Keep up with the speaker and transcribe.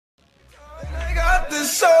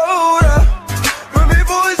is soda. When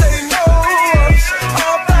people say no,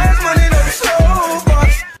 all fast money, no slow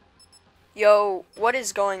bucks. Yo, what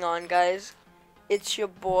is going on, guys? It's your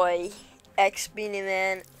boy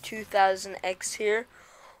XBeanieman 2000X here,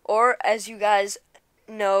 or as you guys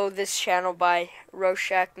know this channel by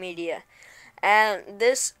Rorschach Media. And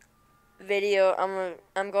this video,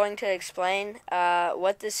 I'm going to explain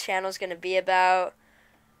what this channel is going to be about,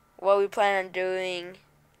 what we plan on doing,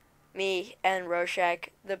 me and Rorschach,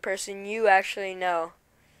 the person you actually know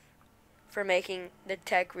for making the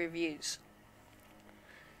tech reviews.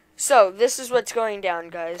 So, this is what's going down,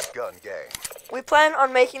 guys. Gun gang. We plan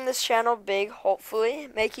on making this channel big, hopefully,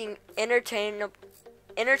 making entertaining,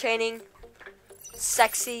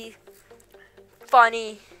 sexy,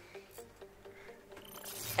 funny,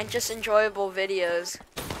 and just enjoyable videos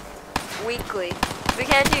weekly. We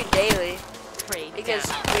can't do daily because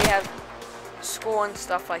we have school and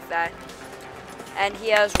stuff like that, and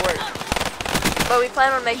he has work. But we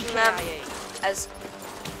plan on making them as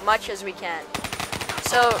much as we can.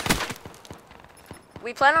 So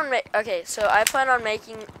we plan on so I plan on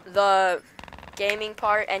making the gaming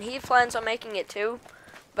part, and he plans on making it too,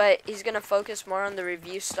 but he's gonna focus more on the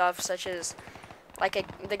review stuff, such as like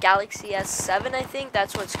the Galaxy S7. I think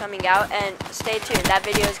that's what's coming out, and stay tuned. That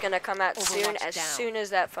video is gonna come out soon as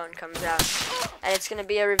that phone comes out, and it's gonna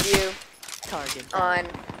be a review on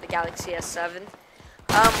the Galaxy S7.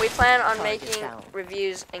 We plan on making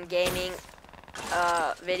reviews and gaming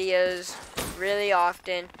videos really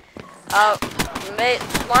often.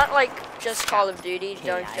 Not like just Call of Duty.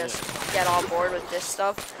 Don't just get all bored with this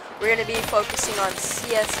stuff. We're gonna be focusing on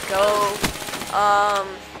CS:GO,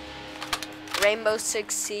 Rainbow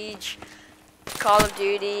Six Siege, Call of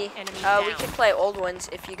Duty. We could play old ones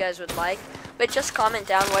if you guys would like, but just comment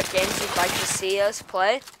down what games you'd like to see us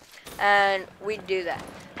play, and we'd do that.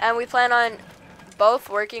 And we plan on both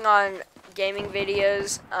working on gaming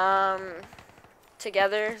videos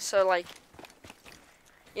together. So like,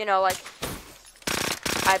 you know, like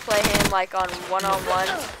I play him like on one-on-one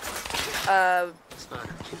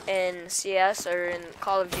in CS or in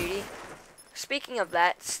Call of Duty. Speaking of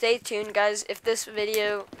that, stay tuned, guys. If this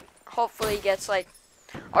video hopefully gets like,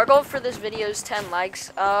 our goal for this video is 10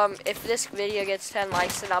 likes. If this video gets 10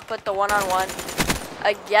 likes, then I'll put the one-on-one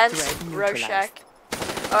against Rorschach.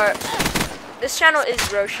 Or this channel is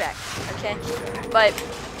Rorschach, okay? But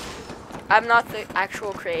I'm not the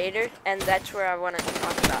actual creator, and that's where I want to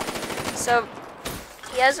talk about. So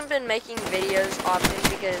he hasn't been making videos often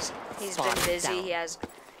because he's been busy. He has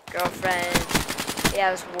girlfriend, he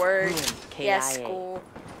has work, he has school,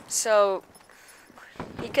 so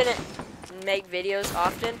he couldn't make videos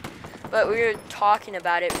often. But we were talking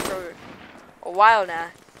about it for a while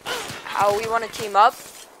now, how we want to team up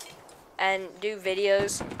and do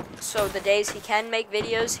videos. So the days he can make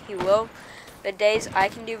videos, he will. The days I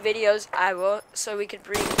can do videos, I will. So we could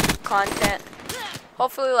bring content,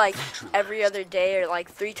 hopefully like every other day or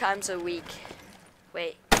like 3 times a week.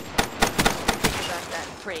 Wait, think about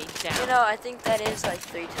that. You know, I think that is like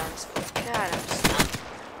 3 times a week. God,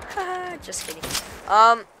 I'm just kidding.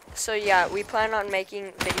 So yeah, we plan on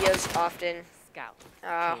making videos often.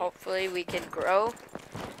 Hopefully we can grow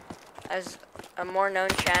as a more known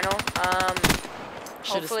channel.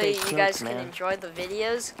 Hopefully you guys can enjoy the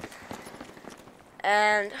videos.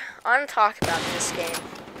 And I want to talk about this game.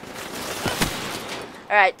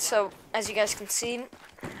 Alright, so as you guys can see,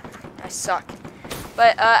 I suck.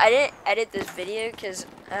 But I didn't edit this video because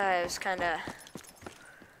it was kind of,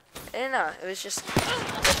 I don't know, it was just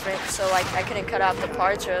different. So like I couldn't cut out the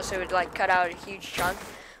parts, or else it would like cut out a huge chunk.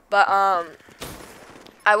 But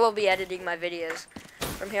I will be editing my videos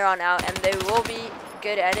from here on out, and they will be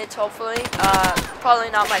good edits, hopefully.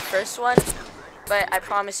 Probably not my first one, but I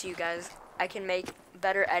promise you guys I can make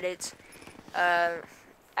better edits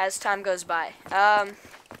as time goes by.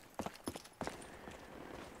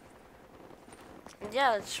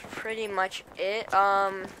 Yeah, that's pretty much it.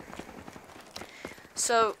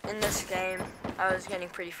 So in this game, I was getting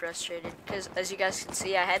pretty frustrated because, as you guys can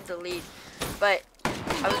see, I had the lead, but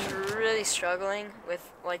I was really struggling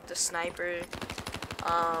with like the sniper,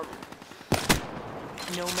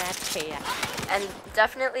 Nomad chaos. and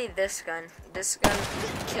definitely this gun. This gun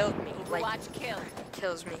killed me. Like,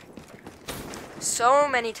 kills me so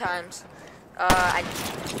many times. It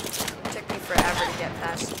took me forever to get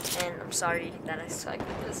past, and I'm sorry that I suck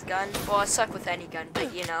with this gun. Well, I suck with any gun,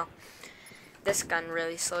 but you know, this gun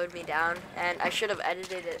really slowed me down, and I should have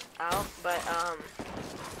edited it out, but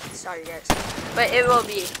sorry guys. But it will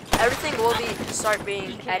be, everything will start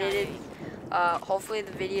being edited. Hopefully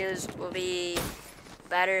the videos will be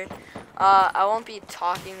better. I won't be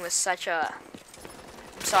talking with such a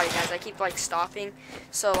sorry guys, I keep like stopping,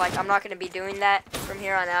 so like I'm not gonna be doing that from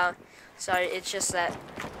here on out. Sorry, it's just that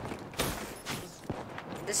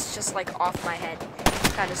this is just like off my head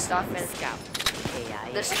kind of stuff, and Scout.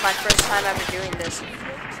 KIA. this is my first time ever doing this.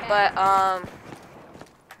 But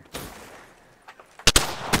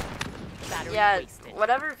Battery yeah, wasted.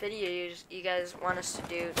 whatever video you guys want us to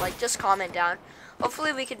do, like just comment down.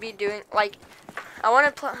 Hopefully we could be doing like, I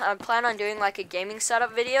want to plan on doing like a gaming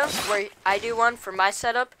setup video where I do one for my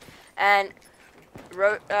setup, and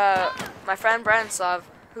my friend Branislav,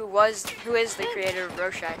 who is the creator of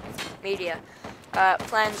Roshai Media,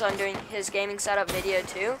 plans on doing his gaming setup video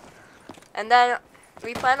too. And then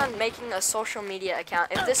we plan on making a social media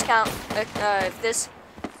account. If this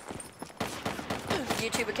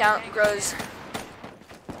YouTube account grows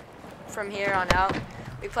from here on out,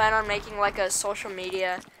 we plan on making like a social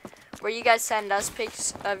media where you guys send us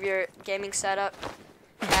pics of your gaming setup,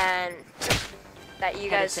 and that you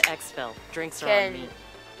Headed guys to Exfil. Drinks are can on me.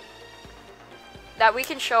 that we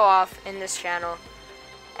can show off in this channel.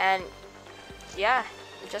 And yeah,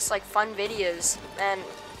 just like fun videos. And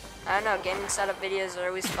I don't know, gaming setup videos are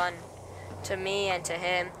always fun to me and to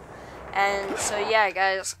him. And so yeah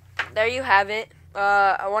guys, there you have it.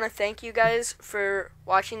 I want to thank you guys for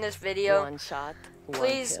watching this video. One shot.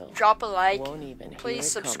 Please one kill. drop a like. Won't even hear Please it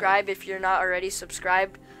subscribe if you're not already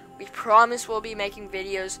subscribed. We promise we'll be making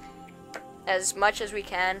videos as much as we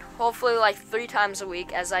can. Hopefully like 3 times a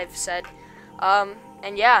week, as I've said.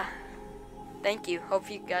 And yeah, thank you. Hope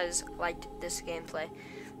you guys liked this gameplay.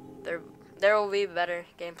 There will be better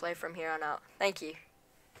gameplay from here on out. Thank you.